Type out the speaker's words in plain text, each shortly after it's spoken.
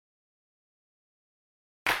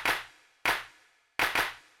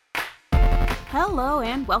Hello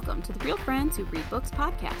and welcome to the Real Friends Who Read Books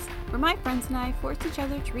podcast, where my friends and I force each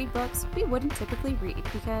other to read books we wouldn't typically read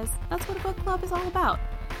because that's what a book club is all about.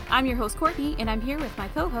 I'm your host Courtney, and I'm here with my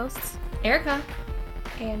co-hosts Erica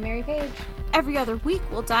and Mary Page. Every other week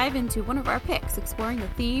we'll dive into one of our picks, exploring the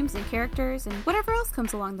themes and characters and whatever else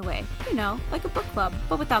comes along the way. You know, like a book club,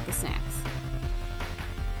 but without the snacks.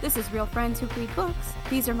 This is Real Friends Who Read Books.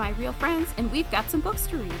 These are my real friends, and we've got some books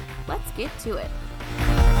to read. Let's get to it.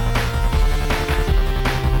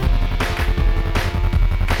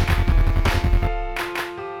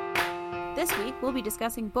 This week, we'll be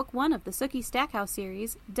discussing Book 1 of the Sookie Stackhouse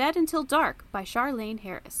series, Dead Until Dark by Charlaine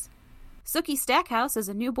Harris. Sookie Stackhouse is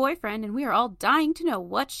a new boyfriend, and we are all dying to know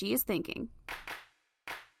what she is thinking.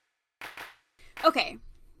 Okay,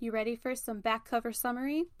 you ready for some back cover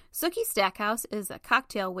summary? Sookie Stackhouse is a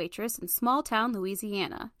cocktail waitress in small-town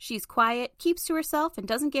Louisiana. She's quiet, keeps to herself, and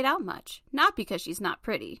doesn't get out much. Not because she's not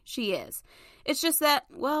pretty. She is. It's just that,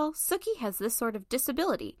 well, Sookie has this sort of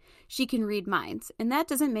disability. She can read minds, and that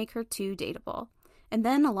doesn't make her too dateable. And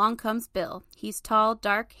then along comes Bill. He's tall,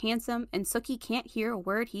 dark, handsome, and Sookie can't hear a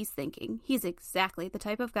word he's thinking. He's exactly the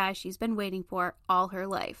type of guy she's been waiting for all her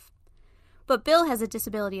life. But Bill has a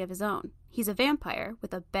disability of his own. He's a vampire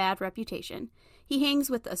with a bad reputation. He hangs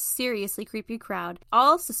with a seriously creepy crowd,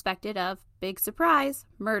 all suspected of, big surprise,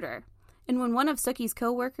 murder. And when one of Sookie's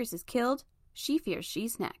co-workers is killed, she fears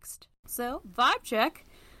she's next. So, vibe check.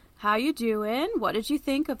 How you doing? What did you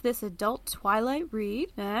think of this adult Twilight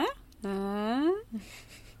read? I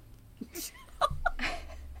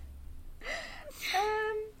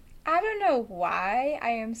don't know why I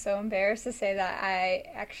am so embarrassed to say that I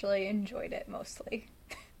actually enjoyed it mostly.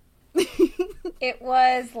 It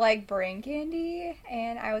was like brain candy,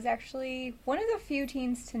 and I was actually one of the few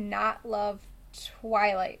teens to not love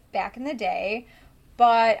Twilight back in the day,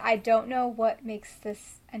 but I don't know what makes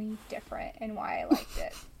this any different and why I liked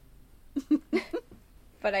it.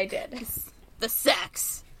 But I did. The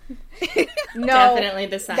sex. No, definitely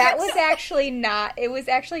the sex. That was actually not. It was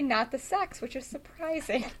actually not the sex, which is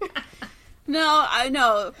surprising. No, I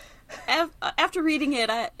know. After reading it,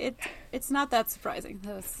 it's not that surprising.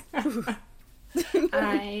 That was...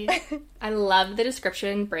 I love the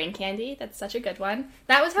description, brain candy. That's such a good one.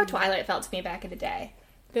 That was how Twilight felt to me back in the day.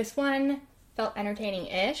 This one felt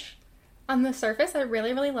entertaining-ish. On the surface, I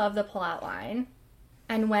really, really love the plot line.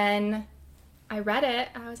 And when I read it,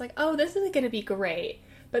 I was like, oh, this is going to be great.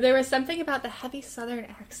 But there was something about the heavy southern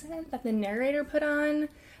accent that the narrator put on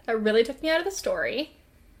that really took me out of the story.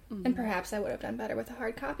 Mm-hmm. And perhaps I would have done better with a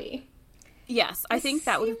hard copy. Yes, I think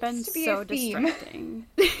that would have been so distracting.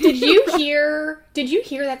 Did you hear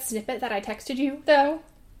that snippet that I texted you, though?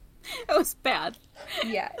 It was bad.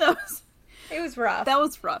 Yeah. It was rough. That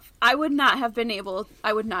was rough. I would not have been able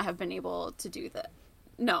to do that.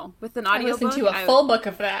 No, with an audiobook. I listened to a full book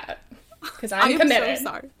of that. Because I'm committed. I am so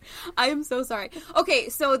sorry. I am so sorry. Okay,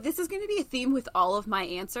 so this is going to be a theme with all of my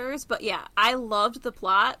answers, but yeah, I loved the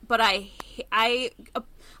plot, but I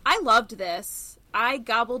loved this. I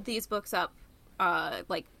gobbled these books up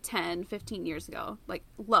like 10, 15 years ago. Like,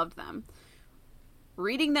 loved them.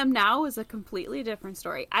 Reading them now is a completely different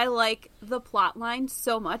story. I like the plot line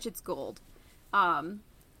so much, it's gold. But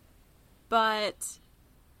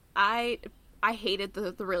I hated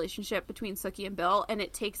the relationship between Sookie and Bill, and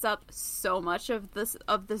it takes up so much of this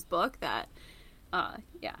book that,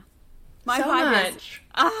 yeah. My so vibe much.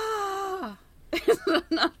 is,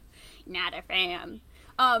 not a fan.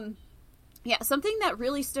 Yeah, something that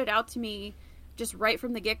really stood out to me just right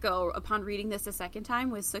from the get-go upon reading this a second time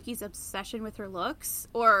was Sookie's obsession with her looks,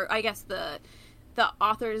 or I guess the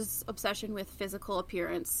author's obsession with physical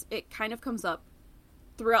appearance. It kind of comes up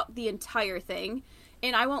throughout the entire thing.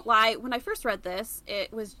 And I won't lie, when I first read this,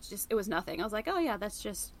 it was nothing. I was like, oh yeah, that's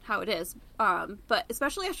just how it is. But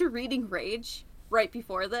especially after reading Rage right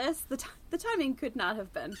before this, the timing could not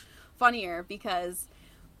have been funnier because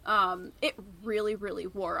it really, really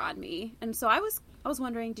wore on me. And so I was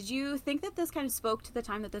wondering, did you think that this kind of spoke to the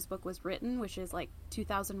time that this book was written, which is like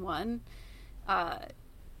 2001?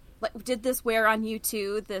 Like, did this wear on you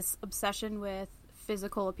too, this obsession with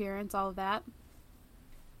physical appearance, all of that?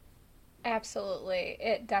 Absolutely.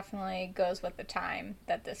 It definitely goes with the time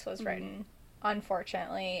that this was written,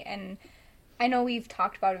 unfortunately. And I know we've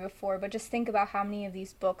talked about it before, but just think about how many of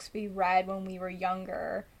these books we read when we were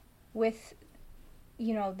younger with,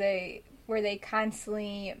 you know, where they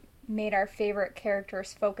constantly made our favorite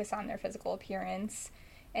characters focus on their physical appearance,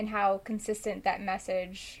 and how consistent that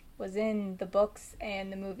message was in the books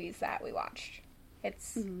and the movies that we watched.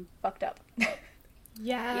 It's fucked up.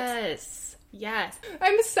 Yes. Yes.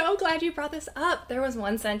 I'm so glad you brought this up. There was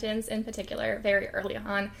one sentence in particular very early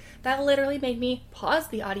on that literally made me pause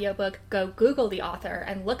the audiobook, go Google the author,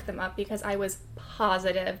 and look them up because I was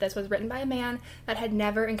positive this was written by a man that had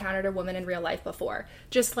never encountered a woman in real life before.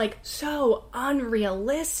 Just like so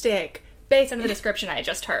unrealistic based on the description I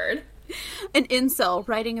just heard. An incel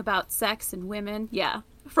writing about sex and women. Yeah.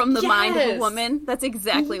 From the mind of a woman. That's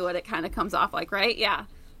exactly what it kind of comes off like, right? Yeah.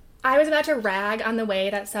 I was about to rag on the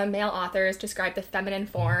way that some male authors describe the feminine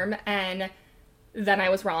form, and then I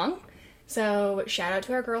was wrong. So, shout out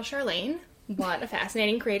to our girl Charlene. What a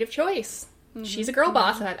fascinating creative choice. Mm-hmm. She's a girl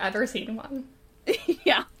boss if I've ever seen one.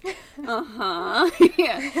 Yeah. Uh-huh.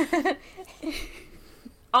 Yeah.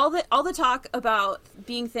 All the talk about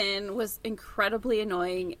being thin was incredibly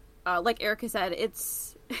annoying. Like Erica said, it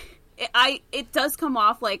does come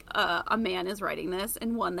off like a man is writing this,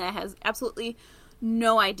 and one that has absolutely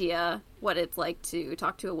no idea what it's like to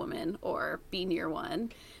talk to a woman or be near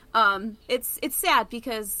one. It's sad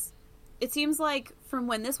because it seems like from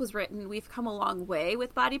when this was written, we've come a long way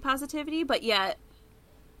with body positivity, but yet,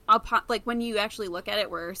 like when you actually look at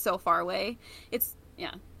it, we're so far away. It's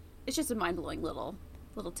just a mind-blowing little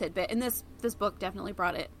tidbit, and this book definitely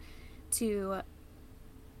brought it to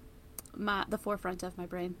the forefront of my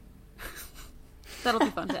brain. That'll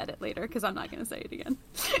be fun to edit later because I'm not going to say it again.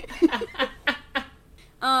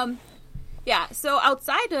 Yeah, so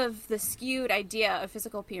outside of the skewed idea of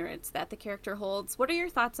physical appearance that the character holds, what are your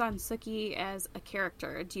thoughts on Sookie as a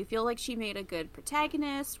character? Do you feel like she made a good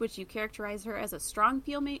protagonist? Would you characterize her as a strong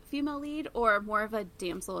female lead, or more of a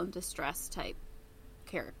damsel in distress type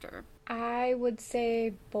character? I would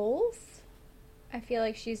say both. I feel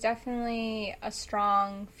like she's definitely a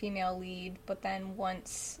strong female lead, but then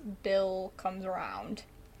once Bill comes around,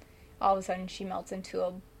 all of a sudden she melts into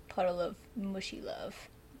a puddle of mushy love.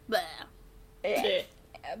 Blah.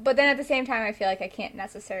 But then at the same time, I feel like I can't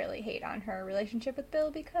necessarily hate on her relationship with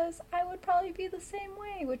Bill because I would probably be the same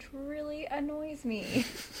way, which really annoys me.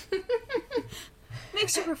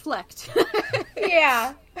 Makes you reflect.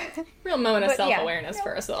 Yeah. Real moment of self-awareness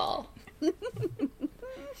for us all.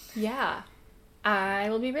 Yeah.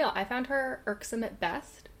 I will be real. I found her irksome at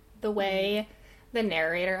best. The way the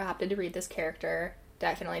narrator opted to read this character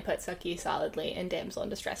definitely put Sookie solidly in damsel in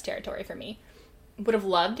distress territory for me. Would have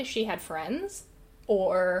loved if she had friends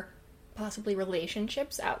or possibly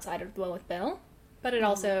relationships outside of the one with Bill, but it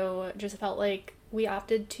also just felt like we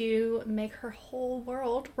opted to make her whole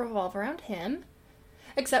world revolve around him,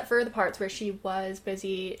 except for the parts where she was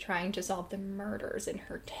busy trying to solve the murders in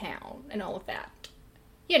her town and all of that.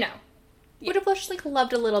 You know, would have just like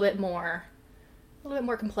loved a little bit more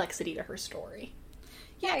complexity to her story.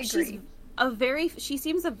 Yeah, I agree. She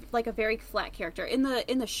seems like a very flat character. In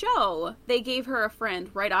the show, they gave her a friend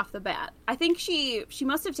right off the bat. I think she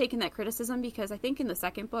must have taken that criticism because I think in the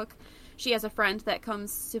second book she has a friend that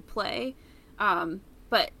comes to play.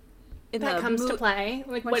 But to play?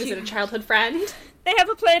 Like, what is it, a childhood friend? They have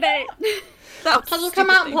a play date. Puzzle come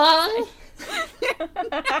out and play.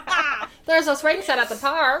 There's a swing set at the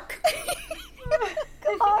park.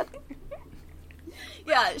 Come on.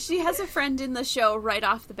 Yeah, she has a friend in the show right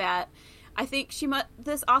off the bat. I think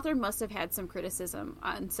this author must have had some criticism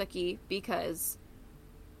on Sookie because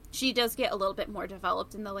she does get a little bit more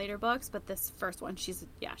developed in the later books, but this first one, she's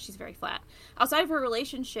very flat. Outside of her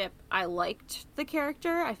relationship, I liked the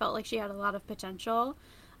character. I felt like she had a lot of potential.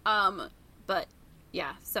 But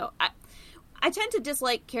yeah, so I tend to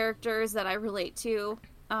dislike characters that I relate to.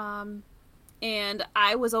 And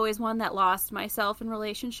I was always one that lost myself in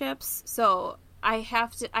relationships, so I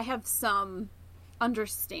have some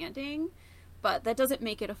understanding, but that doesn't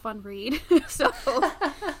make it a fun read. So,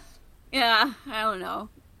 yeah, I don't know.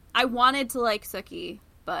 I wanted to like Sookie,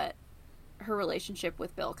 but her relationship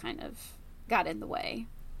with Bill kind of got in the way.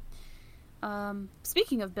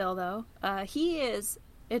 Speaking of Bill, though, he is,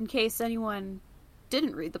 in case anyone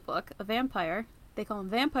didn't read the book, a vampire. They call him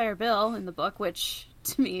Vampire Bill in the book, which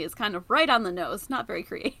to me is kind of right on the nose, not very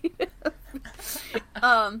creative.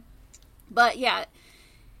 But yeah,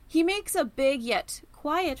 he makes a big yet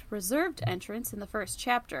quiet, reserved entrance in the first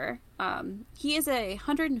chapter. He is a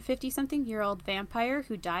 150-something-year-old vampire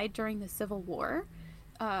who died during the Civil War.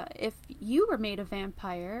 If you were made a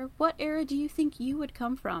vampire, what era do you think you would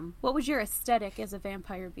come from? What would your aesthetic as a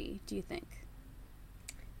vampire be, do you think?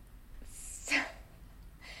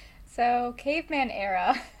 So, caveman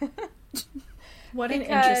era. What an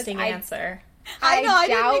interesting answer. I know, I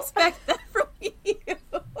didn't expect that from you.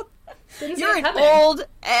 You're an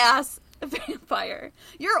old-ass vampire.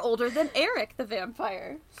 You're older than Eric the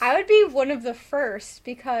vampire. I would be one of the first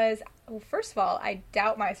because Well, first of all, I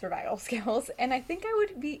doubt my survival skills, and I think I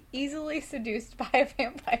would be easily seduced by a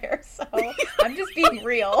vampire, so I'm just being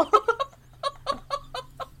real.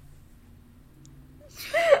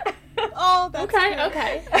 Oh, that's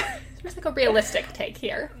Okay. There's like a realistic take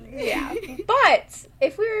here. Yeah. But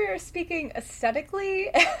if we were speaking aesthetically,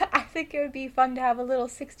 I think it would be fun to have a little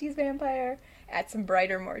 60s vampire, add some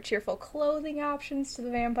brighter, more cheerful clothing options to the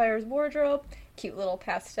vampire's wardrobe, cute little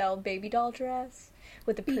pastel baby doll dress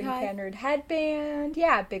with a pretty Beehive. patterned headband,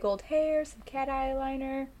 yeah, big old hair, some cat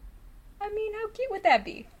eyeliner. I mean, how cute would that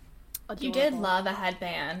be? You did love a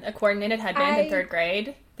headband, a coordinated headband in 3rd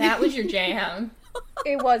grade. That was your jam.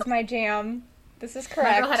 It was my jam. This is My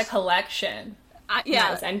correct. girl had a collection. Yeah.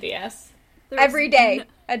 I was envious. There's Every day,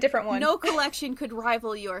 a different one. No collection could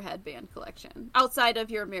rival your headband collection outside of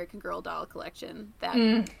your American Girl doll collection.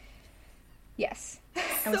 That Yes.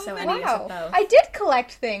 I was so many. envious of Wow. both. I did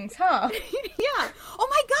collect things, huh? yeah. Oh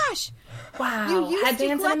my gosh, Wow. You used to Headbands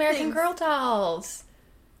and collect American things. Girl dolls.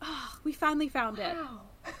 we finally found it. Wow.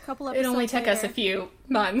 A couple It episodes. only took us a later. few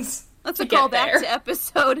months. Let's to call get back there. to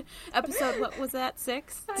episode. What was that?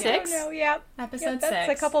 6. I Six? don't know, yep. Episode Yep, that's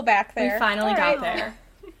 6. a couple back We there. finally All got right. there.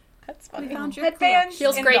 That's funny. We found your Headbands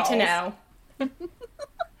Feels and great to dolls. know.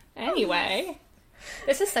 Anyway,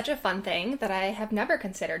 this is such a fun thing that I have never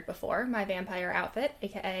considered before. My vampire outfit,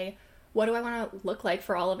 aka what do I want to look like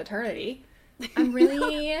for all of eternity? I'm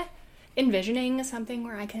really envisioning something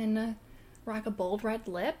where I can rock a bold red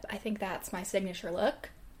lip. I think that's my signature look.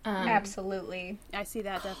 Absolutely. I see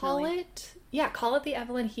that Call definitely. it the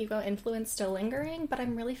Evelyn Hugo influence still lingering, but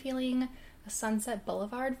I'm really feeling a Sunset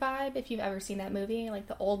Boulevard vibe. If you've ever seen that movie, like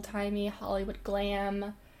the old-timey Hollywood glam,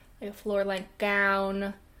 like a floor-length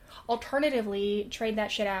gown. Alternatively, trade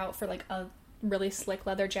that shit out for like a really slick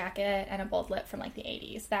leather jacket and a bold lip from like the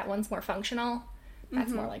 80s. That one's more functional.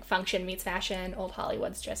 That's more like function meets fashion. Old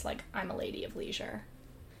Hollywood's just like, I'm a lady of leisure.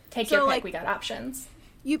 Take So, your pick, like- we got options.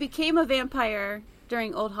 You became a vampire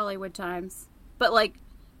during old Hollywood times, but like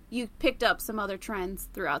you picked up some other trends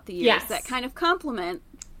throughout the years Yes. that kind of complement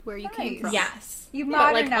where you came Nice. from. Yes. You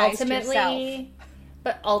But like modernized ultimately,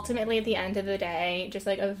 at the end of the day, just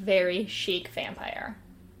like a very chic vampire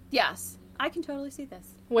Yes, I can totally see this.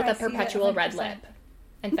 with I a see that perpetual red 100%. lip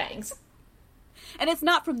and fangs. And it's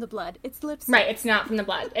not from the blood; it's lipstick. Right, it's not from the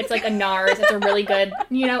blood. It's like a NARS. It's a really good,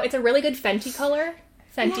 it's a really good Fenty color.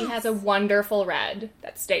 Fenty has a wonderful red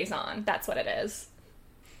that stays on. That's what it is.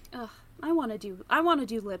 Ugh, I want to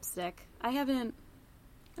do lipstick. I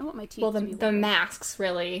want my teeth Well, to be the white. masks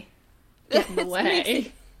really get in the It makes way.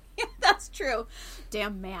 it- Yeah, that's true.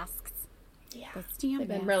 Damn masks. Yeah, Those damn they've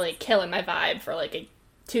been masks. really killing my vibe for like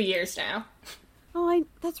 2 years now. Oh,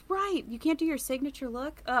 that's right. You can't do your signature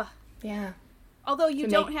look. Ugh. Yeah. Although you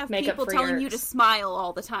To don't make- have make up people for telling your- you to smile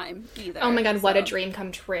all the time either. Oh my god, what a so dream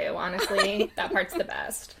come true, honestly. That part's the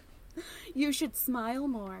best. You should smile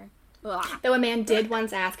more. Ugh. Though a man did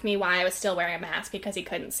once ask me why I was still wearing a mask because he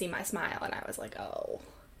couldn't see my smile, and I was like, oh,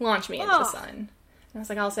 launch me into the Oh. sun. And I was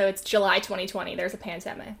like, also, it's July 2020, there's a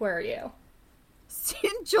pandemic, where are you?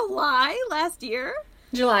 In July last year?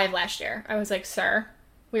 July of last year. I was like, sir,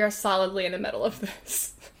 we are solidly in the middle of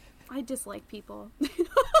this. I dislike people.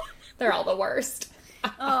 They're all the worst.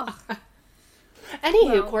 Ugh.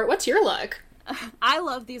 Anywho, Well. Court, what's your look? I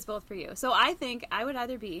love these both for you. So I think I would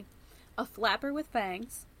either be a flapper with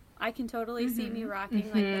fangs. I can totally see me rocking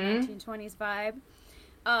like the 1920s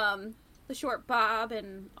vibe. The short bob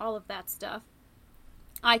and all of that stuff.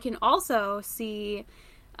 I can also see,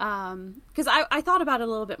 because I thought about it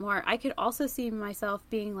a little bit more. I could also see myself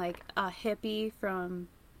being like a hippie from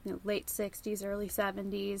late 60s, early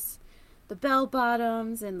 70s. The bell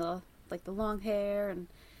bottoms and the long hair and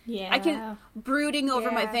Yeah. I can brooding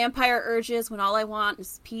over my Yeah. vampire urges when all I want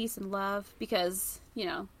is peace and love because,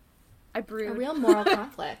 I brood. A real moral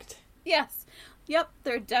conflict. Yes. Yep,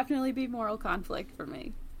 there'd definitely be moral conflict for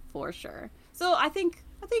me, for sure. So I think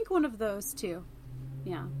one of those two.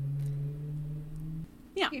 Yeah.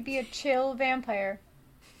 You'd be a chill vampire.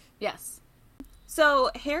 Yes. So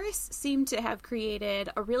Harris seemed to have created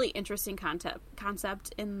a really interesting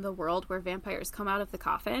concept in the world where vampires come out of the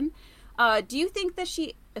coffin. Do you think that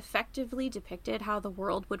she effectively depicted how the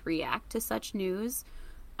world would react to such news?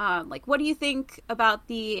 What do you think about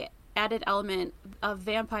the added element of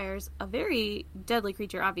vampires, a very deadly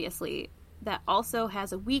creature, obviously, that also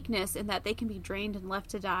has a weakness in that they can be drained and left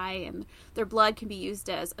to die, and their blood can be used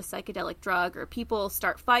as a psychedelic drug, or people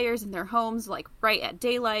start fires in their homes, right at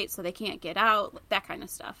daylight, so they can't get out, that kind of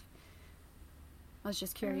stuff. I was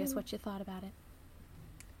just curious what you thought about it.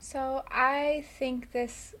 So I think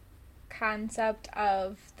this concept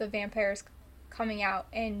of the vampires coming out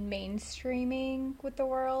and mainstreaming with the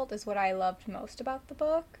world is what I loved most about the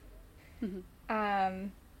book. Mm-hmm.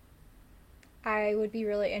 I would be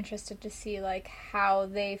really interested to see, like, how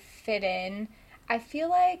they fit in. I feel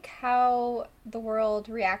like how the world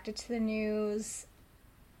reacted to the news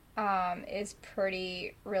is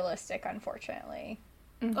pretty realistic, unfortunately.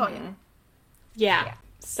 Mm-hmm. Oh, yeah. Yeah.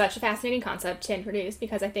 Such a fascinating concept to introduce,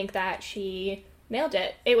 because I think that she nailed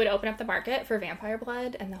it. It would open up the market for vampire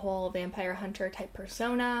blood and the whole vampire hunter type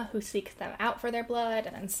persona who seeks them out for their blood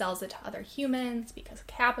and then sells it to other humans because of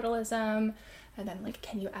capitalism. And then, like,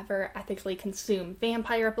 can you ever ethically consume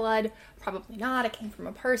vampire blood? Probably not. It came from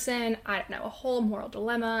a person. I don't know. A whole moral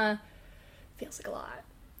dilemma. Feels like a lot.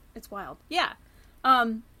 It's wild. Yeah.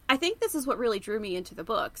 I think this is what really drew me into the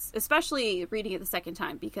books, especially reading it the second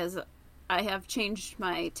time, because I have changed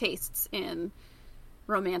my tastes in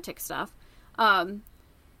romantic stuff.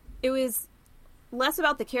 It was less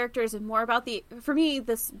about the characters and more about for me,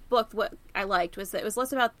 this book, what I liked was that it was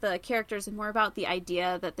less about the characters and more about the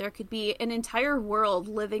idea that there could be an entire world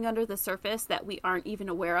living under the surface that we aren't even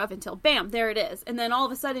aware of until, bam, there it is. And then all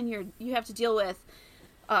of a sudden you have to deal with,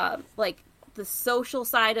 like, the social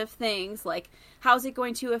side of things, like, how's it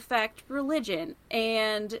going to affect religion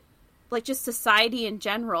and, like, just society in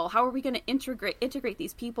general? How are we going to integrate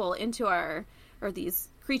these people into or these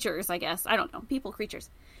creatures, I guess, I don't know, people, creatures,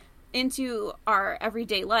 into our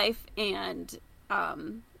everyday life? And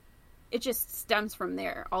it just stems from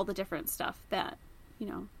there, all the different stuff that, you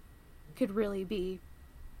know, could really be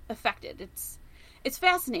affected. It's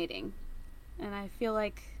fascinating, and I feel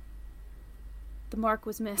like the mark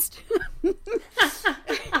was missed.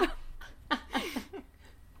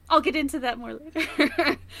 I'll get into that more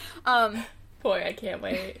later. Boy, I can't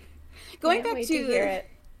wait. Going back to hear it.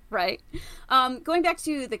 Right. Going back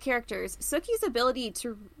to the characters, Sookie's ability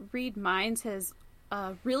to read minds has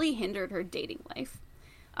really hindered her dating life.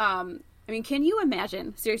 I mean, can you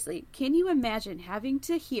imagine having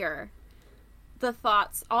to hear the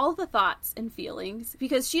thoughts, all the thoughts and feelings?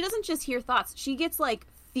 Because she doesn't just hear thoughts, she gets, like,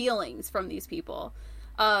 feelings from these people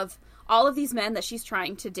of all of these men that she's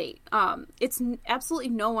trying to date. It's absolutely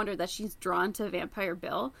no wonder that she's drawn to Vampire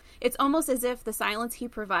Bill. It's almost as if the silence he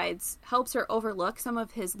provides helps her overlook some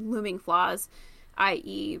of his looming flaws,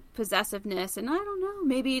 i.e. possessiveness, and I don't know,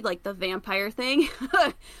 maybe, like, the vampire thing.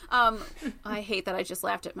 I hate that I just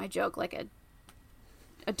laughed at my joke like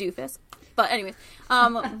a doofus. But anyways,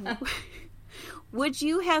 would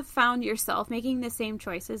you have found yourself making the same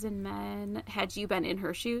choices in men had you been in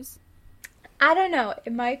her shoes? I don't know.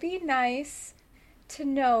 It might be nice to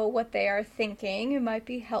know what they are thinking. It might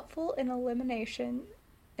be helpful in the elimination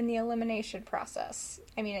process.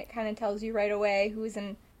 I mean, it kind of tells you right away who's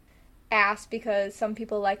an ass, because some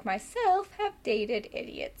people like myself have dated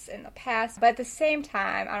idiots in the past. But at the same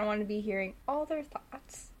time, I don't want to be hearing all their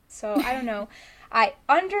thoughts. So, I don't know. I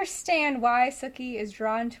understand why Sookie is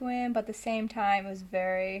drawn to him, but at the same time, it was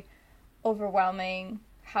very overwhelming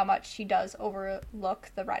how much she does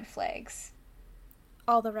overlook the red flags.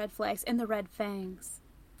 All the red flags and the red fangs.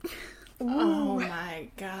 Oh my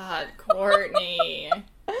God, Courtney.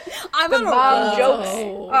 I'm on mom jokes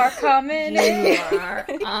are coming. You are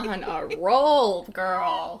on a roll,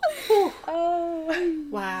 girl. Oh.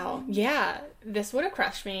 Wow. Yeah, this would have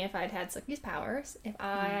crushed me if I'd had Sookie's powers. If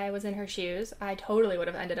I was in her shoes, I totally would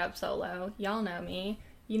have ended up solo. Y'all know me.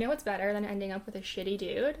 You know what's better than ending up with a shitty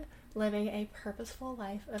dude? Living a purposeful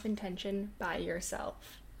life of intention by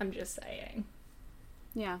yourself. I'm just saying.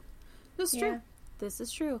 Yeah, this is true. This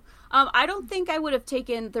is true. I don't think I would have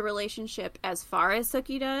taken the relationship as far as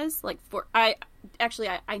Sookie does. Like, I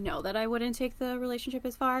know that I wouldn't take the relationship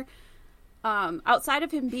as far. Outside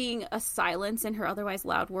of him being a silence in her otherwise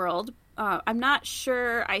loud world, I'm not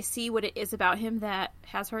sure I see what it is about him that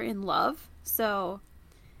has her in love. So,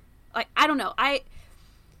 like, I don't know.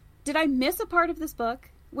 Did I miss a part of this book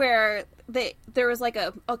where there was, like,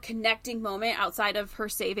 a connecting moment outside of her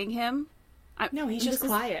saving him? No, he's just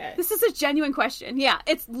quiet. This is a genuine question. Yeah,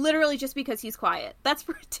 it's literally just because he's quiet. That's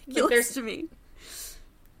ridiculous to me.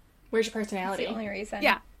 Where's your personality? That's the only reason.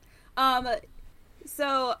 Yeah.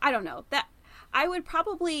 So, I don't know. That I would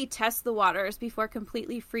probably test the waters before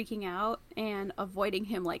completely freaking out, and avoiding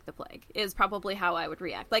him like the plague is probably how I would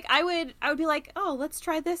react. Like, I would be like, oh, let's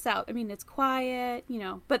try this out. I mean, it's quiet, you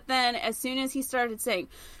know. But then as soon as he started saying,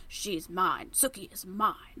 she's mine, Sookie is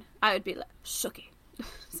mine, I would be like, Sookie.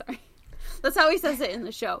 Sorry. That's how he says it in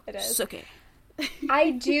the show. It is. Sookie. I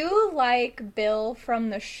do like Bill from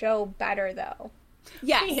the show better, though.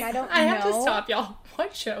 Yes. I have to stop, y'all.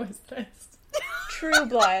 What show is this? True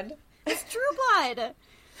Blood. It's True Blood.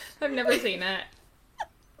 I've never seen it.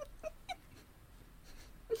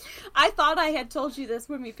 I thought I had told you this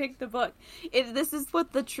when we picked the book. This is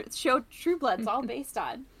what the show True Blood's all based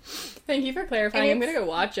on. Thank you for clarifying. I'm going to go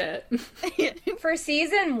watch it. For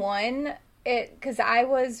season 1, because I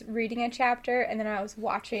was reading a chapter and then I was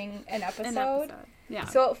watching an episode. Yeah.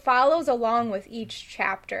 So it follows along with each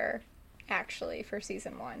chapter, actually, for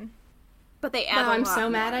season 1. But they add I'm so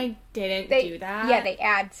mad I didn't do that. Yeah, they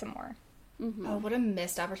add some more. Mm-hmm. Oh, what a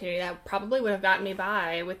missed opportunity. That probably would have gotten me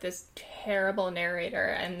by with this terrible narrator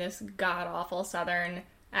and this god-awful southern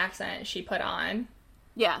accent she put on.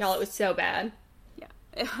 Yeah. Y'all, it was so bad. Yeah.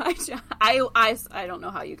 I don't know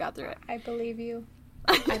how you got through it. I believe you.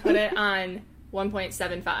 I put it on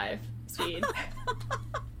 1.75 speed.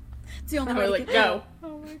 It's the only I way was to like, get go.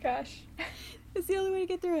 Oh my gosh. It's the only way to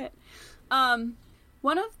get through it.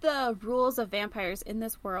 One of the rules of vampires in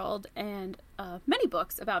this world, and many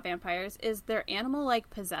books about vampires, is their animal-like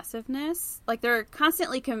possessiveness. Like, they're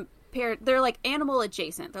constantly compared... They're, like, animal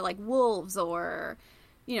adjacent. They're like wolves or,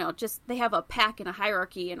 just they have a pack and a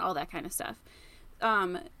hierarchy and all that kind of stuff.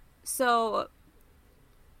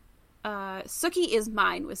 Sookie is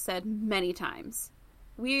mine was said many times.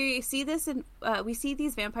 We see this we see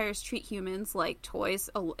these vampires treat humans like toys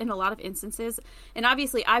in a lot of instances, and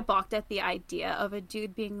obviously I balked at the idea of a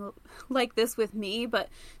dude being like this with me, but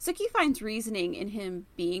Sookie finds reasoning in him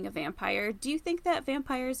being a vampire. Do you think that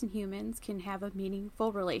vampires and humans can have a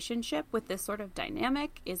meaningful relationship with this sort of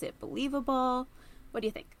dynamic? Is it believable? What do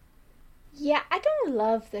you think? Yeah, I don't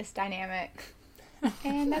love this dynamic.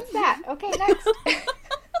 And that's that. Okay, next.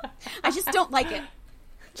 I just don't like it.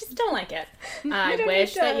 Just don't like it. You I don't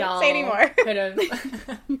wish need to that y'all say anymore. could have...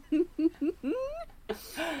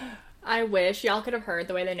 I wish y'all could have heard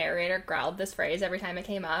the way the narrator growled this phrase every time it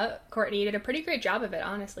came up. Courtney did a pretty great job of it,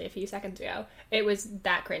 honestly, a few seconds ago. It was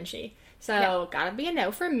that cringy. So, gotta be a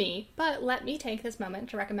no from me, but let me take this moment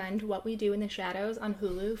to recommend What We Do in the Shadows on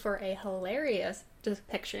Hulu for a hilarious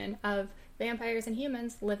depiction of vampires and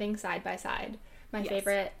humans living side by side. My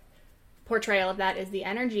favorite portrayal of that is the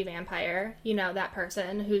energy vampire. You know, that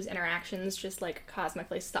person whose interactions just, like,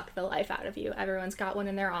 cosmically suck the life out of you. Everyone's got one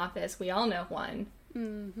in their office. We all know one.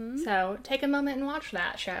 Mm-hmm. So, take a moment and watch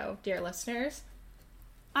that show, dear listeners.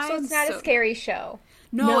 So it's not a scary show.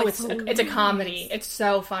 No, it's a comedy. It's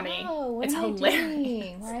so funny. Oh, what it's am I hilarious.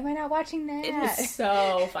 doing? Why am I not watching that? It is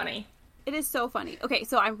so funny. It is so funny. Okay,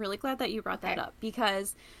 so I'm really glad that you brought that up,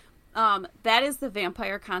 because that is the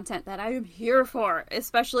vampire content that I am here for,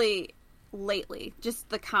 especially lately. Just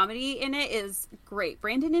the comedy in it is great.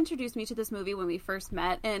 Brandon introduced me to this movie when we first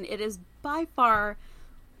met, and it is by far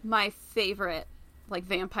my favorite, like,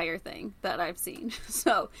 vampire thing that I've seen.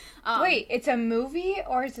 So, wait, it's a movie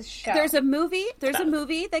or is it a show? There's a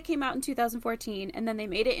movie that came out in 2014, and then they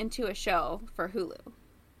made it into a show for Hulu.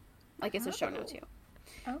 Like, it's a show now too.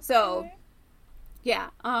 Okay. So,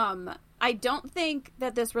 yeah, I don't think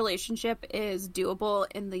that this relationship is doable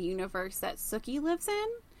in the universe that Sookie lives in,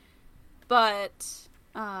 but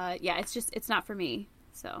yeah, it's not for me.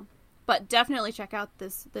 So, but definitely check out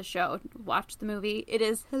the show. Watch the movie. It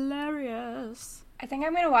is hilarious. I think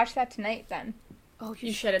I'm going to watch that tonight then. Oh,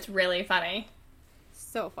 You should. It's really funny.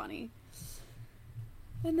 So funny.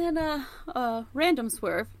 And then random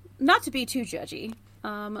swerve, not to be too judgy,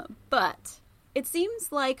 but it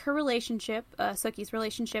seems like her relationship, Sookie's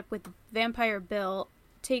relationship with Vampire Bill,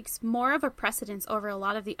 takes more of a precedence over a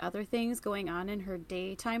lot of the other things going on in her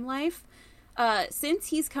daytime life. Since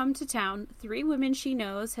he's come to town, 3 women she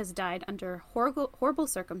knows has died under horrible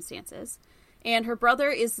circumstances, and her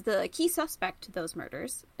brother is the key suspect to those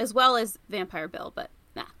murders, as well as Vampire Bill, but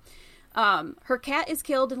nah. Her cat is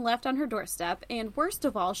killed and left on her doorstep, and worst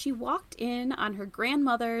of all, she walked in on her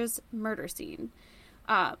grandmother's murder scene.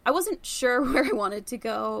 I wasn't sure where I wanted to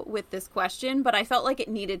go with this question, but I felt like it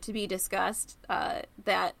needed to be discussed,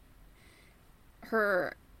 that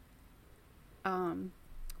her,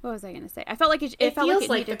 what was I going to say? I felt like it felt feels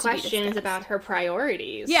like the question is about her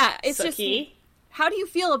priorities. Yeah, it's Sookie. just, how do you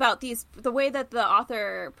feel about the way that the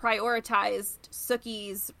author prioritized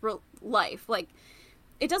Sookie's life? Like,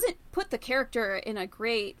 it doesn't put the character in a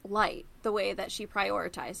great light, the way that she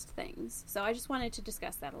prioritized things. So I just wanted to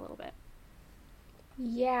discuss that a little bit.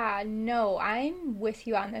 Yeah, no, I'm with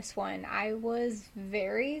you on this one. I was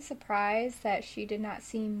very surprised that she did not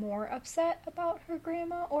seem more upset about her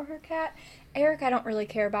grandma or her cat. Eric, I don't really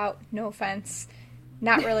care about, no offense.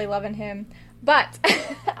 Not really loving him. But,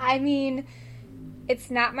 I mean, it's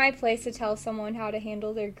not my place to tell someone how to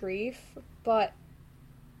handle their grief, but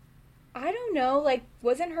I don't know, like,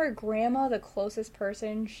 wasn't her grandma the closest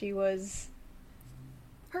person she was...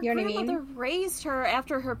 Her You know what I grandmother mean? raised her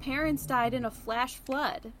after her parents died in a flash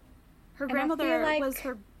flood. Her grandmother like- was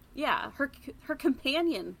her yeah, her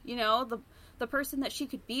companion, you know, the person that she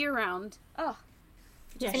could be around. Oh,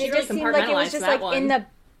 Yeah, And she it really just seemed like it was compartmentalized just that like in one. the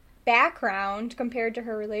background compared to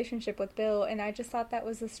her relationship with Bill, and I just thought that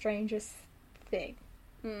was the strangest thing.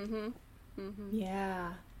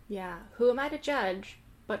 Yeah, yeah. Who am I to judge?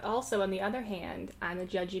 But also, on the other hand, I'm a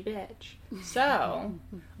judgy bitch. So,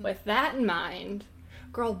 with that in mind,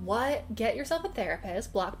 girl, what? Get yourself a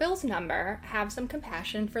therapist, block Bill's number, have some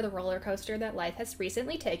compassion for the roller coaster that life has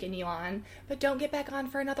recently taken you on, but don't get back on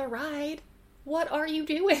for another ride. What are you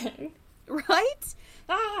doing? right?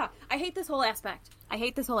 I hate this whole aspect.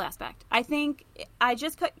 I think I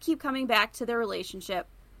just keep coming back to their relationship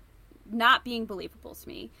not being believable to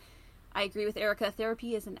me. I agree with Erica.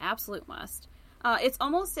 Therapy is an absolute must. It's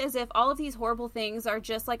almost as if all of these horrible things are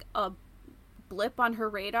just like a blip on her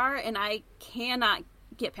radar, and I cannot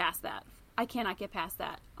get past that.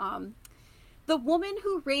 The woman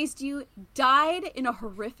who raised you died in a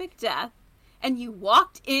horrific death, and you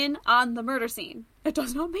walked in on the murder scene. It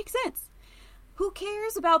does not make sense. Who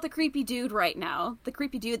cares about the creepy dude right now? The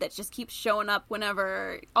creepy dude that just keeps showing up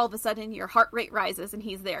whenever all of a sudden your heart rate rises and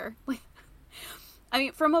he's there. I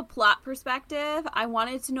mean, from a plot perspective, I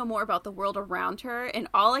wanted to know more about the world around her, and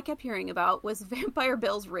all I kept hearing about was Vampire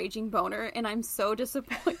Bill's raging boner, and I'm so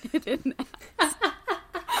disappointed in that.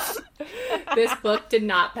 This book did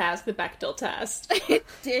not pass the Bechdel test. It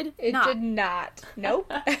did It not. did not.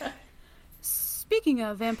 Nope. Speaking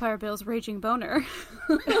of Vampire Bill's raging boner,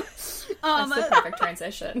 That's the perfect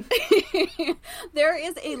transition. there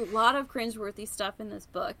is a lot of cringeworthy stuff in this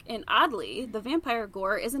book, and oddly, the vampire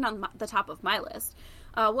gore isn't on the top of my list.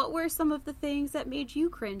 What were some of the things that made you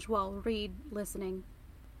cringe while listening?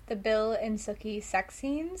 The Bill and Sookie sex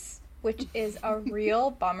scenes, which is a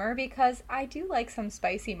real bummer because I do like some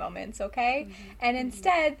spicy moments, okay? And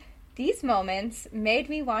instead, these moments made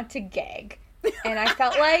me want to gag. And I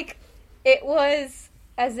felt like it was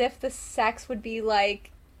as if the sex would be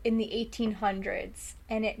like in the 1800s,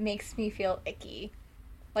 and it makes me feel icky.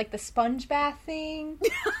 Like the sponge bath thing.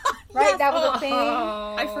 Right? Yes. That was a thing.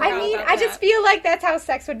 I forgot I mean, about I just that. feel like that's how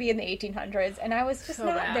sex would be in the 1800s, and I was just So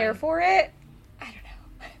not bad. there for it. I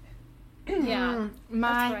don't know. Yeah.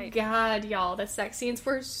 My right. God, y'all, the sex scenes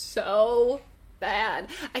were so bad.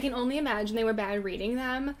 I can only imagine they were bad reading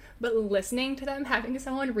them, but listening to them, having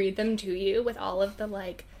someone read them to you with all of the,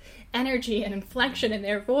 like, energy and inflection in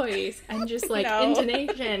their voice and just, like, No.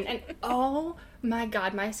 intonation. And, oh my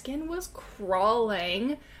God, my skin was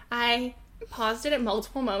crawling. I paused it at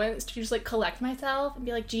multiple moments to just, like, collect myself and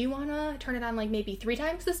be like, do you want to turn it on, like, maybe 3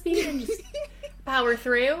 times the speed and just power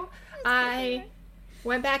through? I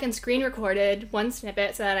went back and screen recorded one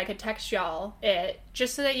snippet so that I could text y'all it,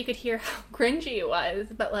 just so that you could hear how cringy it was.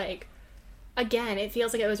 But, like, again, it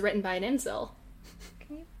feels like it was written by an incel.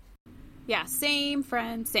 Yeah, same,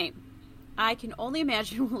 friend, same. I can only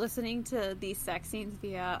imagine what listening to these sex scenes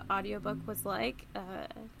via audiobook was like.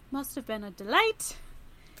 Must have been a delight.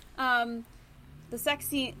 The sex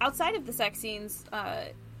scene, outside of the sex scenes,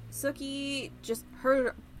 Sookie, just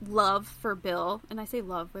her love for Bill, and I say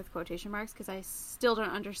love with quotation marks because I still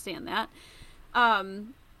don't understand that.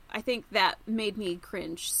 I think that made me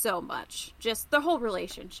cringe so much. Just the whole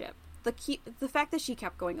relationship. The fact that she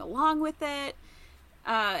kept going along with it.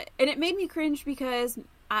 And it made me cringe because,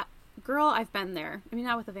 girl, I've been there. I mean,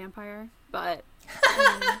 not with a vampire, but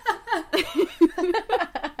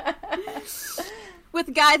with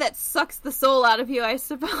a guy that sucks the soul out of you, I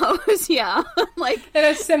suppose. Yeah, like In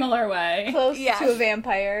a similar way. Close Yeah. to a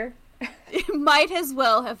vampire. it might as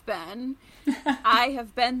well have been. I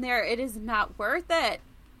have been there. It is not worth it.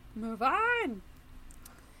 Move on.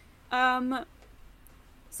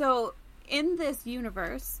 So in this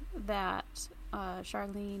universe that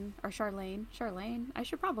Charlene, I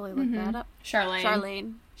should probably look that up.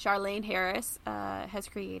 Charlene Harris has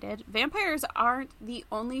created. Vampires aren't the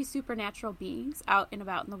only supernatural beings out and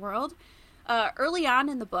about in the world. Early on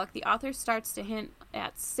in the book, the author starts to hint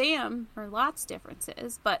at Sam Merlotte's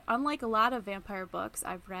differences, but unlike a lot of vampire books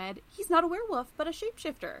I've read, he's not a werewolf, but a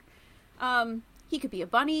shapeshifter. He could be a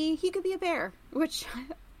bunny, he could be a bear, which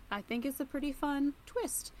I think is a pretty fun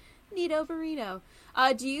twist. Neato burrito.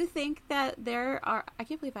 Do you think that there are... I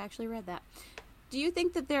can't believe I actually read that. Do you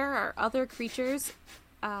think that there are other creature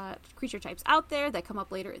types out there that come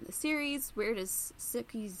up later in the series? Where does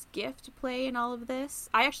Sookie's gift play in all of this?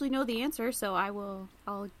 I actually know the answer, so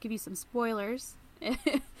I'll give you some spoilers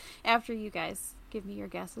after you guys give me your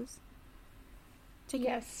guesses. Take it.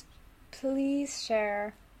 Yes, please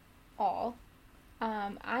share all.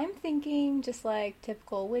 I'm thinking just like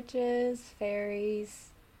typical witches, fairies,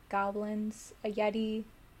 goblins, a yeti,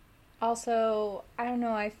 Also, I don't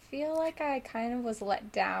know, I feel like I kind of was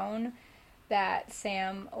let down that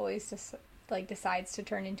Sam always just like decides to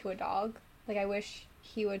turn into a dog. Like I wish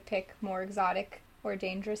he would pick more exotic or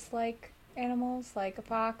dangerous like animals, like a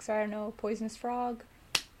fox or I don't know, a poisonous frog.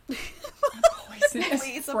 Poisonous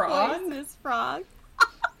Please, a frog? poisonous frog.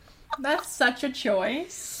 That's such a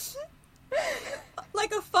choice.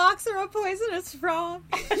 Like a fox or a poisonous frog.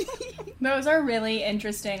 Those are really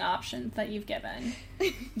interesting options that you've given.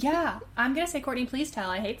 Yeah, I'm gonna say Courtney, please tell.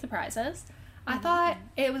 I hate surprises. I thought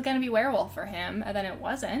it was gonna be werewolf for him, and then it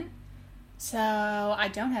wasn't. So I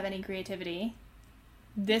don't have any creativity.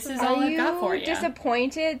 This is all I've got for you. Are you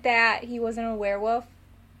disappointed that he wasn't a werewolf?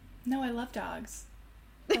 No, I love dogs.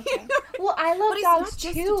 Okay. Well, I But love he's dogs not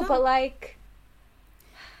just a too, dog. but like...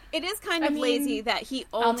 It is kind of lazy that he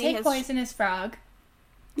only I'll take has... poisonous frog.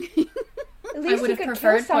 At least would he have could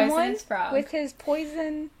preferred kill someone poisonous frog. with his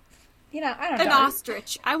poison. You know, I don't know. An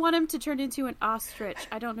ostrich. I want him to turn into an ostrich.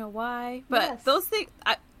 I don't know why, but Yes. those things.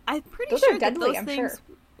 I'm pretty Those sure are deadly, that those I'm things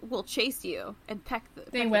sure. will chase you and peck the.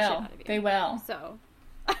 They peck the will. shit out of you. They will. So,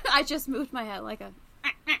 I just moved my head like a.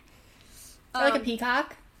 Or like a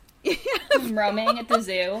peacock roaming at the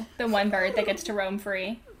zoo. The one bird that gets to roam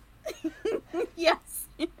free. Yes.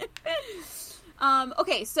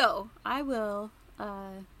 Okay, so I will.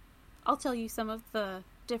 I'll tell you some of the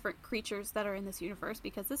different creatures that are in this universe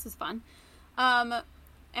because this is fun.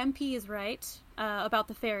 MP is right about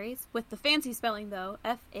the fairies, with the fancy spelling though,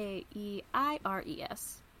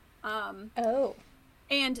 Faeires. Oh.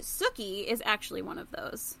 And Sookie is actually one of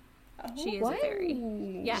those. She is What? a fairy.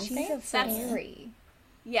 Yes, She's a that's- fairy.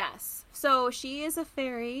 Yes. So she is a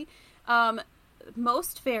fairy.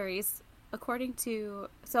 Most fairies, according to...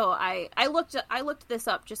 So I looked this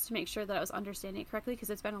up just to make sure that I was understanding it correctly because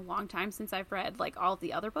it's been a long time since I've read like all of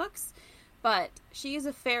the other books. But she is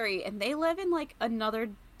a fairy and they live in like another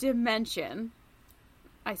dimension,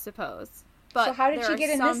 I suppose. But So how did there she are get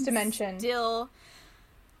in this some dimension? Still...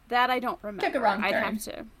 That I don't remember. Took a wrong I'd turn. have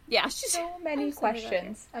to... Yeah. So many I'm sorry about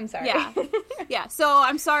questions. I'm sorry. Yeah. Yeah, so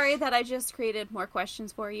I'm sorry that I just created more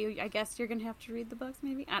questions for you. I guess you're gonna have to read the books,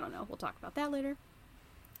 maybe? I don't know. We'll talk about that later.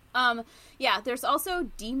 Yeah, there's also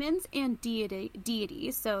demons and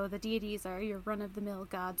deities. So the deities are your run-of-the-mill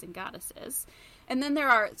gods and goddesses. And then there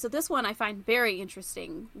are... So this one I find very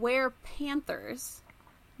interesting. Were-panthers.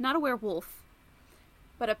 Not a werewolf.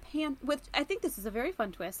 But I think this is a very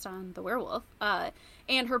fun twist on the werewolf.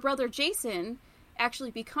 And her brother Jason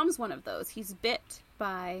actually becomes one of those. He's bit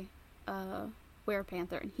by a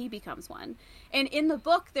werepanther, and he becomes one. And in the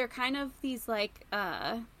book, they're kind of these like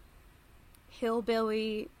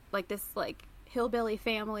hillbilly, like this like hillbilly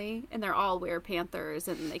family, and they're all werepanthers,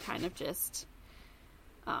 and they kind of just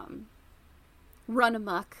run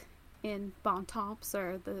amok in Bontemps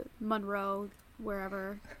or the Monroe,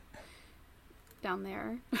 wherever. Down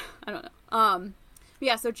there. I don't know.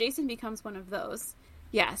 Yeah, so Jason becomes one of those.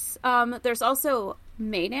 Yes. There's also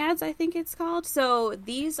Maenads, I think it's called. So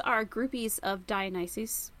these are groupies of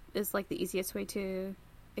Dionysus, is like the easiest way to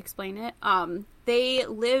explain it.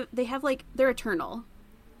 They're eternal.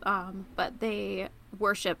 But they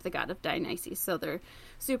worship the god of Dionysus. So they're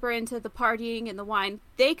super into the partying and the wine.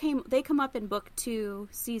 They come up in book 2,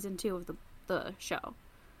 season 2 of the show.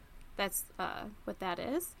 That's what that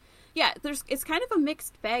is. Yeah, it's kind of a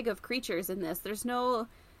mixed bag of creatures in this. There's no,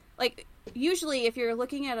 like, usually if you're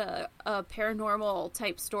looking at a paranormal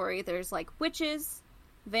type story, there's like witches,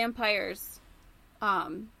 vampires,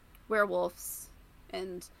 werewolves,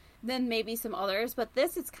 and then maybe some others. But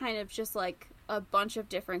this is kind of just like a bunch of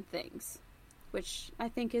different things, which I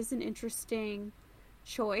think is an interesting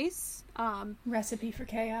choice. Recipe for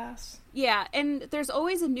chaos. Yeah, and there's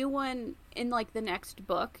always a new one in like the next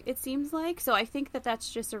book, it seems like. So I think that that's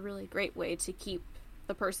just a really great way to keep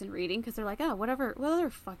the person reading, because they're like, oh, what other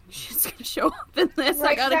fucking shit's gonna show up in this?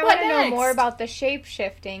 Right, I I gotta want to know next? more about the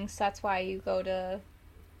shape-shifting, so that's why you go to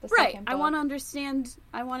the Right, second I book. want to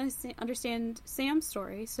understand Sam's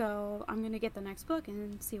story, so I'm gonna get the next book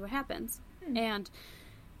and see what happens. And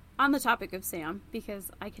on the topic of Sam,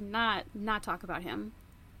 because I cannot not talk about him.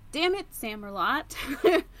 Damn it, Sam Merlot.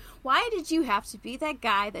 Why did you have to be that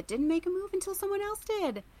guy that didn't make a move until someone else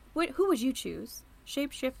did? Who would you choose?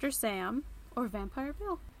 Shapeshifter Sam or Vampire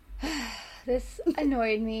Bill? This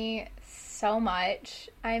annoyed me so much.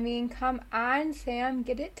 I mean, come on, Sam,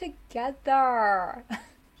 get it together.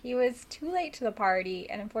 He was too late to the party,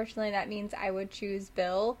 and unfortunately that means I would choose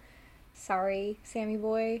Bill. Sorry, Sammy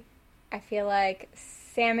boy. I feel like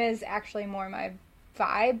Sam is actually more my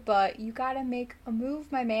vibe, but you gotta make a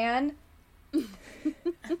move, my man.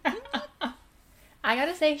 I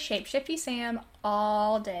gotta say, Shapeshifty Sam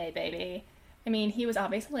all day, baby. I mean, he was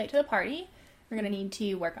obviously late to the party. We're going to need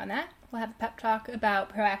to work on that. We'll have a pep talk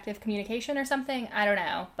about proactive communication or something. I don't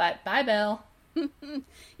know. But bye, Bill.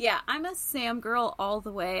 Yeah, I'm a Sam girl all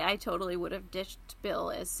the way. I totally would have ditched Bill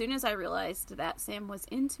as soon as I realized that Sam was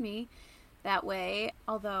into me that way.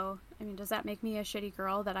 Although, I mean, does that make me a shitty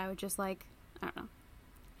girl that I would just like, I don't know.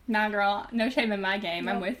 Nah, girl. No shame in my game.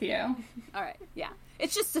 Nope. I'm with you. All right. Yeah.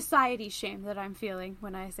 It's just society shame that I'm feeling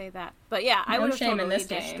when I say that. But yeah, I would have totally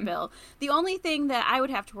ditched Bill. The only thing that I would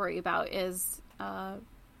have to worry about is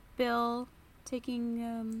Bill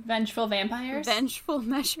taking vengeful vampires? Vengeful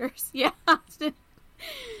measures. Yeah.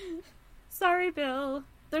 Sorry, Bill.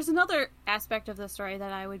 There's another aspect of the story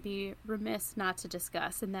that I would be remiss not to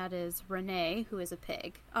discuss, and that is Renee, who is a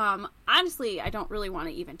pig. Honestly, I don't really want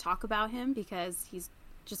to even talk about him because he's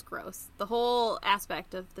just gross. The whole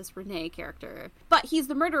aspect of this Renee character. But he's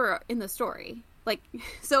the murderer in the story. Like,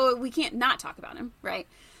 so we can't not talk about him, right?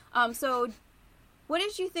 So what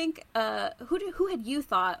did you think, who had you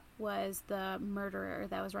thought was the murderer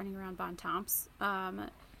that was running around Bon Temps?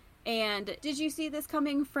 And did you see this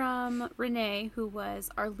coming from Renee, who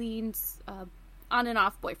was Arlene's on and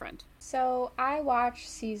off boyfriend? So I watched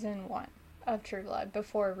season 1 of True Blood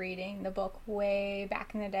before reading the book way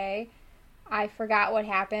back in the day. I forgot what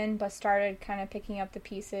happened, but started kind of picking up the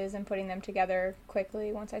pieces and putting them together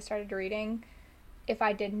quickly once I started reading. If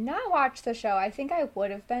I did not watch the show, I think I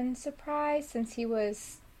would have been surprised, since he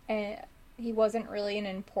wasn't really an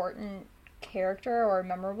important character or a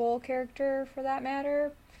memorable character for that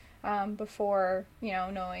matter. Before,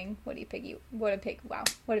 knowing what a piggy he was.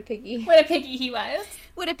 What a piggy. What a piggy.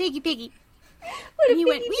 What a he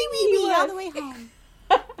went wee all the way home.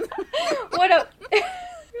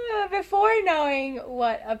 Before knowing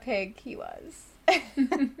what a pig he was.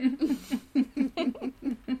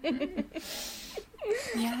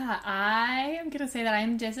 Yeah, I am going to say that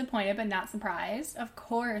I'm disappointed but not surprised. Of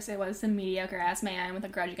course, it was some mediocre-ass man with a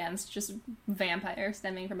grudge against just vampires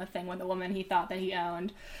stemming from a thing with a woman he thought that he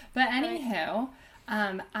owned. But anywho,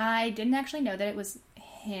 I didn't actually know that it was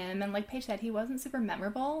him, and like Paige said, he wasn't super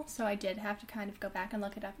memorable, so I did have to kind of go back and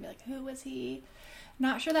look it up and be like, who was he?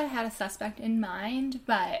 Not sure that I had a suspect in mind,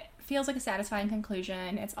 but feels like a satisfying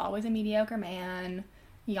conclusion. It's always a mediocre man.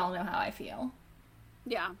 Y'all know how I feel.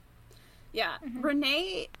 Yeah. Yeah. Mm-hmm.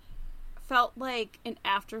 Renee felt like an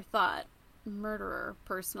afterthought murderer,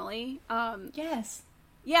 personally. Yes.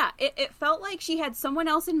 Yeah, it felt like she had someone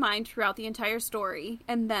else in mind throughout the entire story,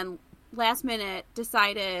 and then last minute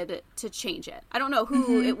decided to change it. I don't know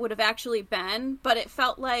who it would have actually been, but it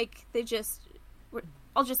felt like they just...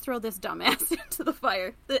 I'll just throw this dumbass into the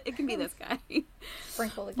fire. It can be this guy.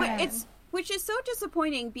 Sprinkle again. Which is so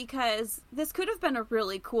disappointing, because this could have been a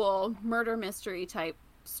really cool murder mystery type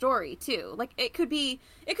story too. Like, it could be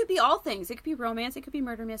all things. It could be romance. It could be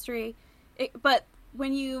murder mystery. But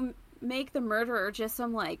when you make the murderer just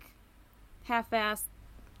some like half-assed,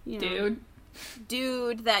 dude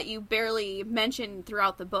that you barely mention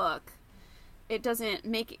throughout the book, it doesn't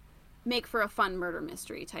make for a fun murder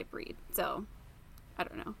mystery type read. So I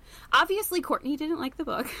don't know. Obviously, Courtney didn't like the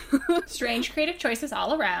book. Strange creative choices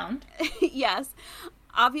all around. Yes.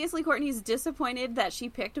 Obviously, Courtney's disappointed that she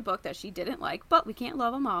picked a book that she didn't like, but we can't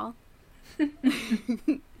love them all.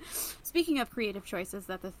 Speaking of creative choices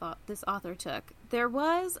that this author took, there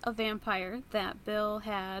was a vampire that Bill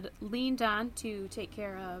had leaned on to take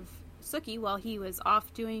care of Sookie while he was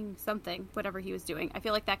off doing something, whatever he was doing. I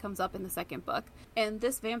feel like that comes up in the second book. And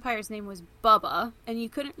this vampire's name was Bubba, and you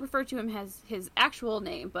couldn't refer to him as his actual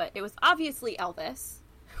name, but it was obviously Elvis,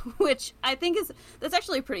 which I think that's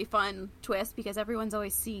actually a pretty fun twist, because everyone's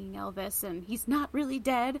always seeing Elvis and he's not really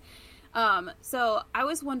dead. So I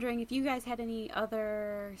was wondering if you guys had any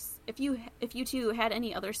other, if you two had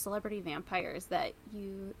any other celebrity vampires that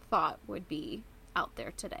you thought would be out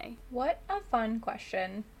there today. What a fun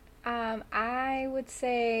question. I would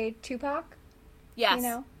say Tupac. Yes.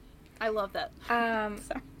 I love that.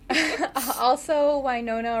 Also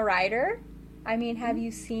Winona Ryder. I mean, have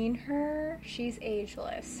you seen her? She's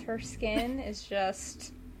ageless. Her skin is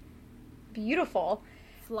just beautiful.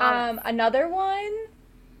 Another one,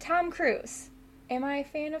 Tom Cruise. Am I a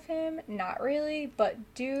fan of him? Not really, but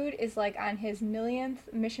dude is like on his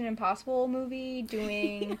millionth Mission Impossible movie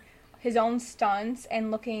doing his own stunts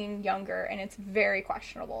and looking younger, and it's very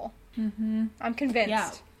questionable. Mm-hmm. I'm convinced.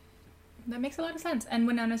 Yeah. That makes a lot of sense. And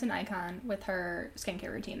Winona's an icon with her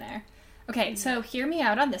skincare routine there. Okay, so hear me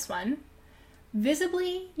out on this one.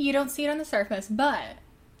 Visibly, you don't see it on the surface, but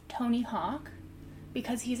Tony Hawk,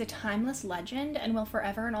 because he's a timeless legend and will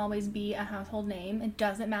forever and always be a household name, it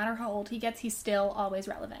doesn't matter how old he gets, he's still always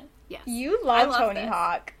relevant. Yes. You love Tony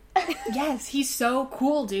Hawk. Yes, he's so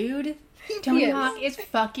cool, dude. Tony is. Hawk is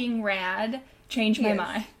fucking rad. Change my He is.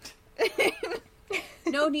 mind.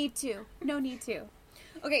 No need to. No need to.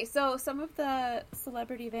 Okay, so some of the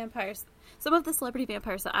celebrity vampires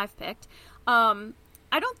that I've picked,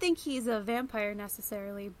 I don't think he's a vampire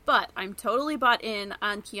necessarily, but I'm totally bought in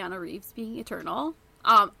on Keanu Reeves being eternal.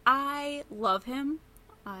 I love him.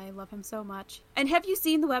 I love him so much. And have you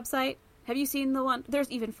seen the website? Have you seen the one?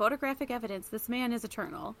 There's even photographic evidence. This man is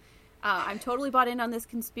eternal. I'm totally bought in on this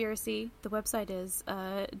conspiracy. The website is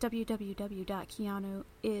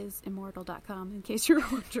www.keanuisimmortal.com, in case you're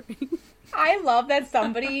wondering. I love that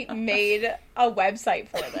somebody made a website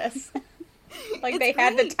for this. Like, they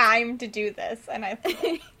had the time to do this, and I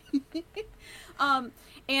think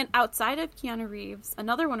and outside of Keanu Reeves,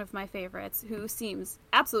 another one of my favorites who seems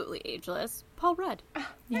absolutely ageless, Paul Rudd. I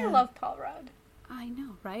Yeah. love Paul Rudd. I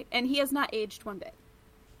know, right? And he has not aged one bit.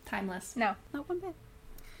 Timeless. No. Not one bit.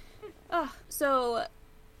 So,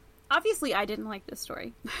 obviously I didn't like this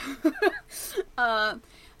story. So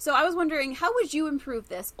I was wondering, how would you improve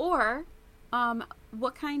this? Or,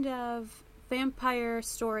 what kind of vampire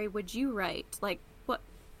story would you write? Like, what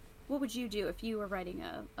would you do if you were writing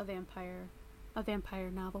a vampire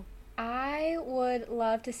novel? I would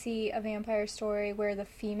love to see a vampire story where the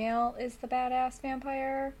female is the badass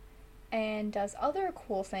vampire and does other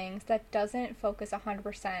cool things that doesn't focus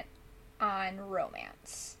 100% on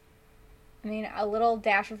romance. I mean, a little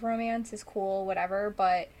dash of romance is cool, whatever,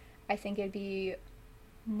 but I think it'd be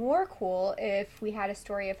more cool if we had a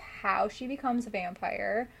story of how she becomes a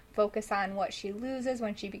vampire, focus on what she loses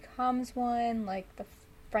when she becomes one, like the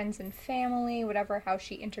friends and family, whatever, how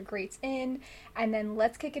she integrates in, and then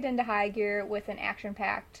let's kick it into high gear with an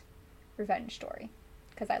action-packed revenge story,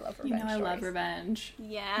 because I love revenge I stories. love revenge.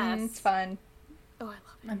 Yes. It's fun. Oh, I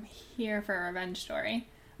love it. I'm here for a revenge story.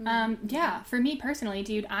 Yeah, for me personally,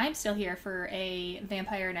 dude, I'm still here for a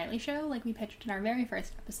vampire nightly show like we pitched in our very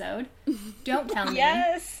first episode. Don't tell me.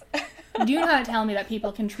 Yes! Do not tell me that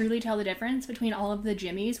people can truly tell the difference between all of the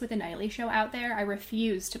Jimmys with a nightly show out there. I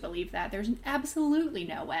refuse to believe that. There's absolutely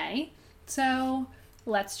no way. So,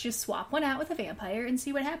 let's just swap one out with a vampire and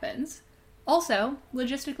see what happens. Also,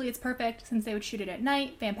 logistically it's perfect since they would shoot it at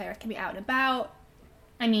night. Vampires can be out and about.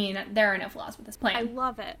 I mean, there are no flaws with this plan. I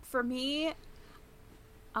love it. For me,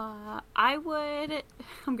 I'm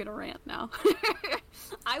gonna rant now.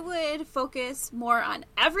 I would focus more on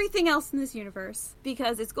everything else in this universe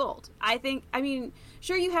because it's gold.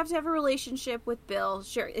 Sure, you have to have a relationship with Bill.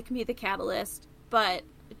 Sure, it can be the catalyst, but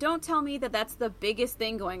don't tell me that that's the biggest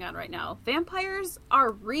thing going on right now. Vampires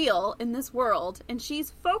are real in this world, and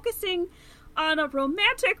she's focusing on a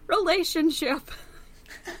romantic relationship.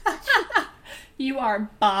 You are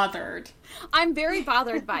bothered. I'm very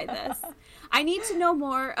bothered by this. I need to know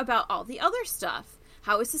more about all the other stuff.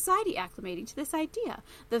 How is society acclimating to this idea?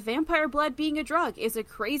 The vampire blood being a drug is a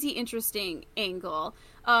crazy interesting angle.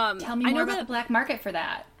 Tell me more about the black market for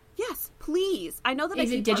that. Yes, please. I know that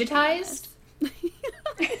Is I it keep harping on digitized?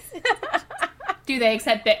 this. Do they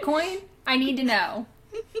accept Bitcoin? I need to know.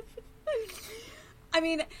 I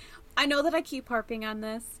mean, I know that I keep harping on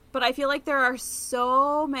this, but I feel like there are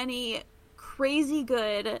so many crazy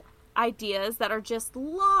good ideas that are just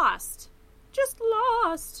lost.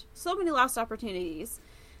 So many lost opportunities.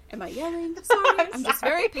 Am I yelling? Sorry. I'm just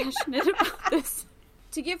very passionate about this.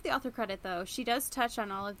 To give the author credit, though, she does touch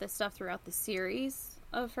on all of this stuff throughout the series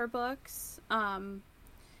of her books. And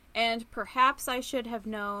perhaps I should have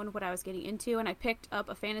known what I was getting into, and I picked up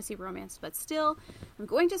a fantasy romance, but still, I'm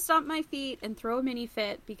going to stomp my feet and throw a mini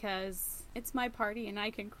fit because it's my party and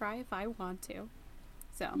I can cry if I want to.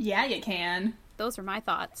 So, Yeah, you can. those are my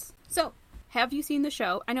thoughts. So, have you seen the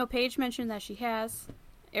show? I know Paige mentioned that she has.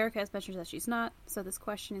 Erica has mentioned that she's not, so this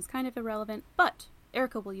question is kind of irrelevant. But,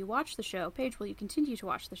 Erica, will you watch the show? Paige, will you continue to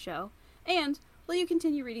watch the show? And, will you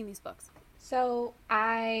continue reading these books? So,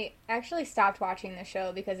 I actually stopped watching the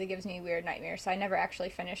show because it gives me weird nightmares, so I never actually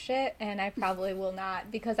finished it, and I probably will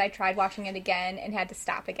not because I tried watching it again and had to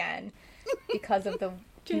stop again because of the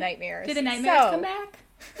nightmares. Did the nightmares come back?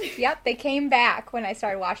 Yep, they came back when I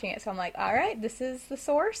started watching it, so I'm like, alright, this is the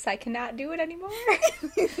source, I cannot do it anymore.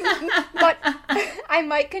 But I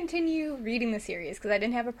might continue reading the series because I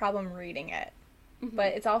didn't have a problem reading it. Mm-hmm.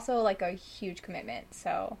 But it's also like a huge commitment,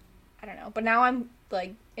 so I don't know. But now I'm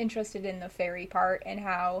like interested in the fairy part and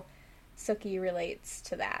how Sookie relates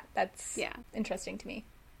to that. That's interesting to me.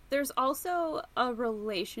 There's also a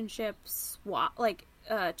relationship swap,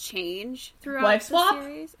 change throughout Wife swap? the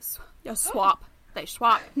series. A swap. They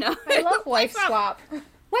swap. No. I love Wife Swap.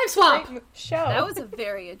 Wife swap! Great show. That was a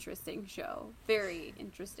very interesting show. Very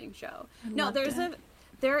interesting show. No, there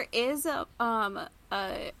is a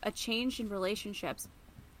change in relationships,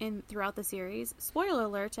 throughout the series. Spoiler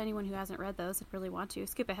alert to anyone who hasn't read those and really want to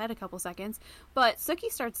skip ahead a couple seconds. But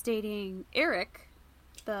Sookie starts dating Eric,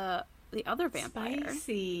 the other vampire.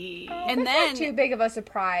 Spicy. And That's then not too big of a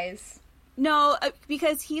surprise. no,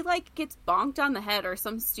 because he like gets bonked on the head or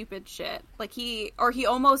some stupid shit. Like he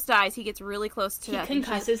almost dies. He gets really close to He death.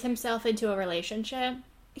 concusses himself into a relationship.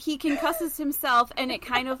 He concusses himself, and it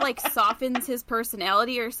kind of like softens his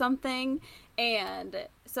personality or something. And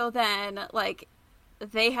so then like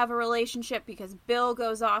they have a relationship because Bill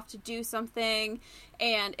goes off to do something,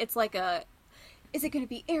 and it's like is it going to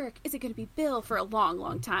be Eric? Is it going to be Bill for a long,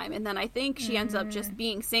 long time? And then I think she ends up just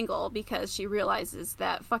being single because she realizes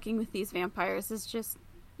that fucking with these vampires is just,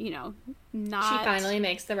 not... She finally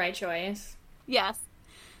makes the right choice. Yes.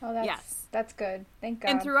 Oh, that's good. Thank God.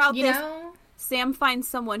 And throughout You this, know? Sam finds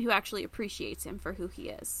someone who actually appreciates him for who he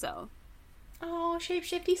is, so... Oh,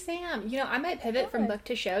 Shapeshifty Sam. I might pivot from book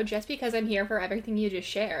to show just because I'm here for everything you just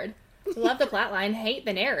shared. Love the plotline, hate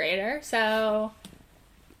the narrator, so...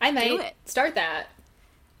 I might start that.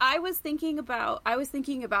 I was thinking about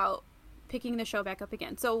picking the show back up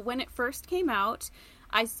again. So when it first came out,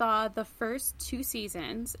 I saw the first 2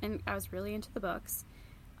 seasons, and I was really into the books.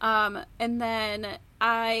 And then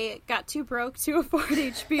I got too broke to afford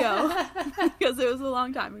HBO because it was a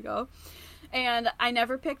long time ago. And I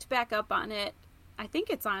never picked back up on it. I think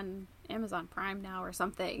it's on Amazon Prime now or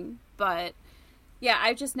something, but... yeah,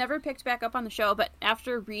 I just never picked back up on the show, but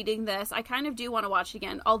after reading this, I kind of do want to watch it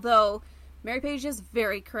again. Although, Mary Page is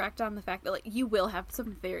very correct on the fact that, like, you will have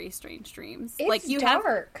some very strange dreams. It's like,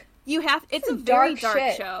 dark. It's a very dark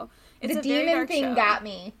shit. show. It's the a very demon dark thing show. got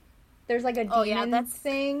me. There's like a demon that's...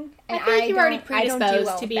 thing, and I feel like you were already I don't predisposed do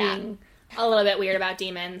well to with being a little bit weird about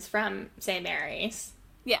demons from St. Mary's.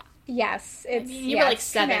 Yeah. Yes, it's You were like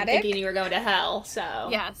 7 traumatic. thinking you were going to hell, so...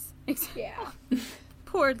 Yes. Yeah.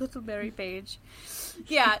 Poor little Mary Page.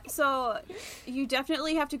 Yeah, so you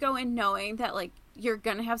definitely have to go in knowing that, like, you're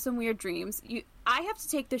gonna have some weird dreams. I have to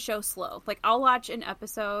take the show slow. Like, I'll watch an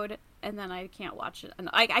episode, and then I can't watch it.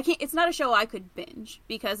 I can't. It's not a show I could binge,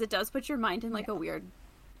 because it does put your mind in, like, a weird,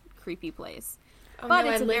 creepy place. Oh, but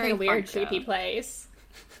no, it's I a live very in a weird, fun creepy show. place.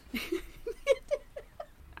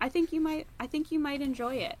 I think you might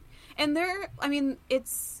enjoy it. And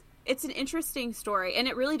it's an interesting story, and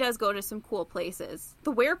it really does go to some cool places.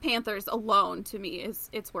 The Werepanthers alone, to me,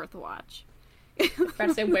 it's worth a watch. I was about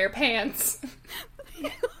to say, wear pants.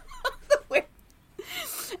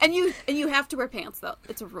 And you have to wear pants, though.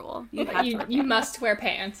 It's a rule. You have to wear You pants. must wear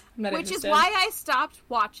pants. I'm not Which is interested. why I stopped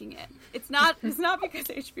watching it. It's not because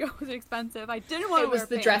HBO was expensive. I didn't want to wear It was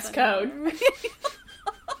the pants dress anymore. code.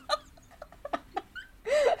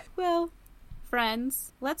 Well,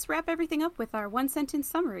 friends, let's wrap everything up with our one-sentence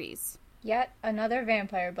summaries. Yet another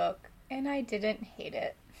vampire book, and I didn't hate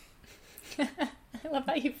it. I love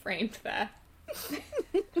how you framed that.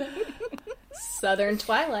 Southern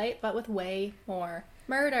Twilight, but with way more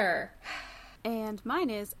murder. And mine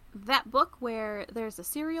is that book where there's a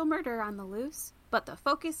serial murder on the loose, but the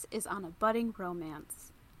focus is on a budding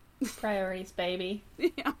romance. Priorities, baby.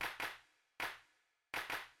 Yeah.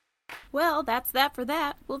 Well, that's that for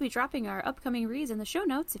that. We'll be dropping our upcoming reads in the show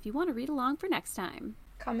notes if you want to read along for next time.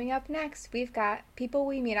 Coming up next, we've got People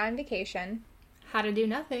We Meet on Vacation. How to Do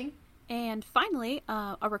Nothing. And finally,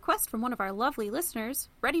 a request from one of our lovely listeners,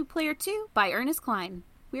 Ready Player 2 by Ernest Cline.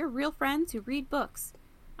 We're real friends who read books.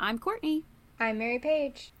 I'm Courtney. I'm Mary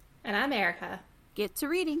Page. And I'm Erica. Get to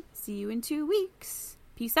reading. See you in 2 weeks.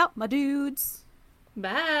 Peace out, my dudes.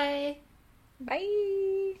 Bye.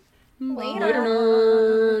 Bye. Later,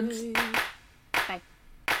 nerds. Bye.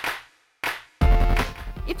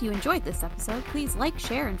 If you enjoyed this episode, please like,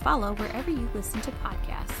 share, and follow wherever you listen to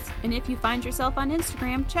podcasts. And if you find yourself on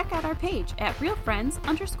Instagram, check out our page at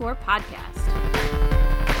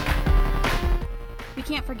realfriends_podcast. We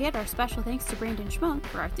can't forget our special thanks to Brandon Schmunk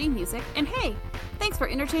for our theme music. And hey, thanks for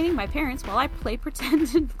entertaining my parents while I play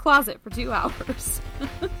pretend in the closet for 2 hours.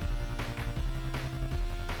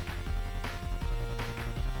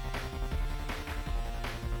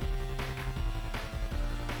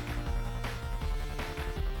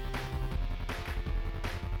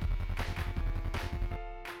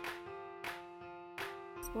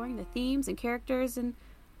 Exploring the themes and characters and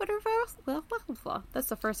whatever else. Well, that's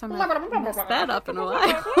the first time I've messed that up in a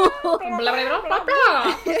while.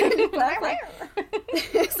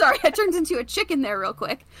 Sorry, I turned into a chicken there real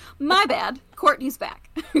quick. My bad. Courtney's back.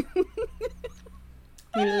 We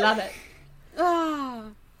love it. Ah.